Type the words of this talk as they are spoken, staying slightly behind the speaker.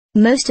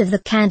Most of the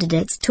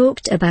candidates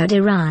talked about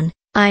Iran,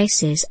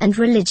 ISIS and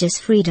religious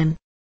freedom.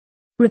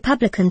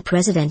 Republican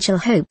presidential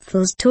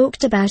hopefuls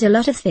talked about a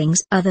lot of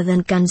things other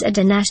than guns at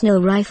a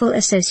National Rifle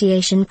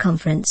Association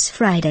conference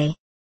Friday.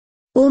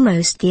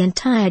 Almost the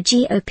entire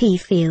GOP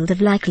field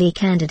of likely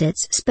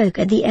candidates spoke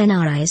at the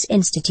NRA's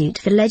Institute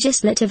for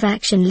Legislative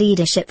Action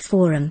Leadership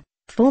Forum.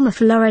 Former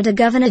Florida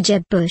Governor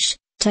Jeb Bush,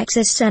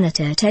 Texas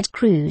Senator Ted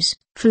Cruz,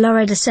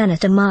 Florida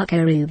Senator Marco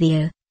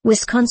Rubio,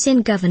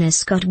 Wisconsin Governor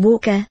Scott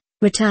Walker,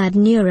 retired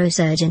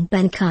neurosurgeon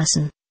Ben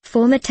Carson,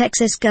 former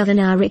Texas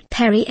Governor Rick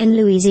Perry and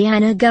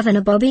Louisiana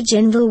Governor Bobby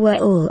Jindal were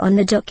all on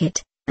the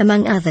docket,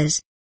 among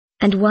others.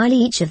 And while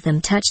each of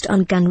them touched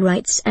on gun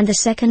rights and the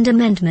Second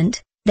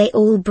Amendment, they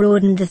all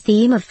broadened the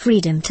theme of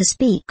freedom to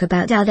speak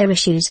about other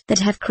issues that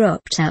have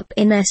cropped up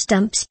in their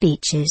stump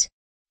speeches.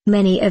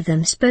 Many of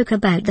them spoke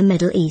about the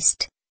Middle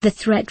East, the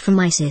threat from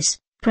ISIS,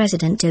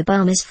 President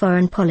Obama's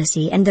foreign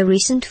policy and the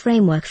recent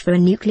framework for a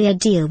nuclear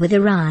deal with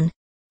Iran.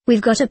 "We've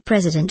got a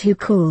president who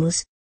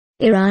calls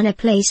Iran a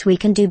place we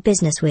can do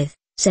business with,"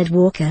 said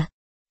Walker.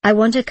 "I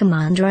want a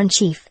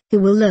commander-in-chief who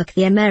will look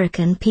the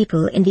American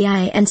people in the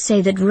eye and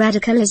say that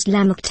radical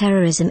Islamic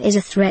terrorism is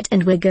a threat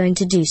and we're going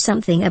to do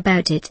something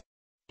about it."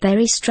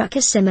 Perry struck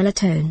a similar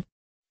tone.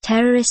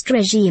 "Terrorist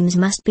regimes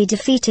must be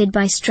defeated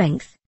by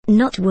strength,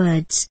 not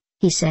words,"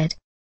 he said.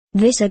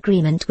 "This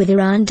agreement with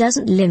Iran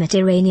doesn't limit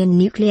Iranian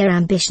nuclear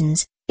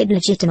ambitions, it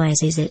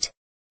legitimizes it."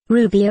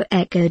 Rubio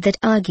echoed that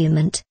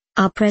argument.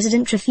 "Our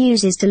president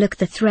refuses to look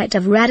the threat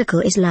of radical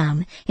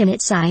Islam in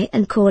its eye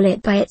and call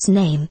it by its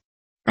name."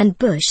 And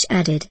Bush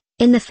added,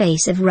 "In the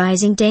face of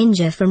rising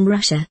danger from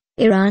Russia,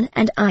 Iran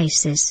and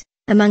ISIS,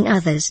 among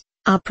others,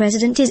 our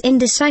president is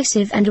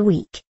indecisive and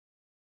weak."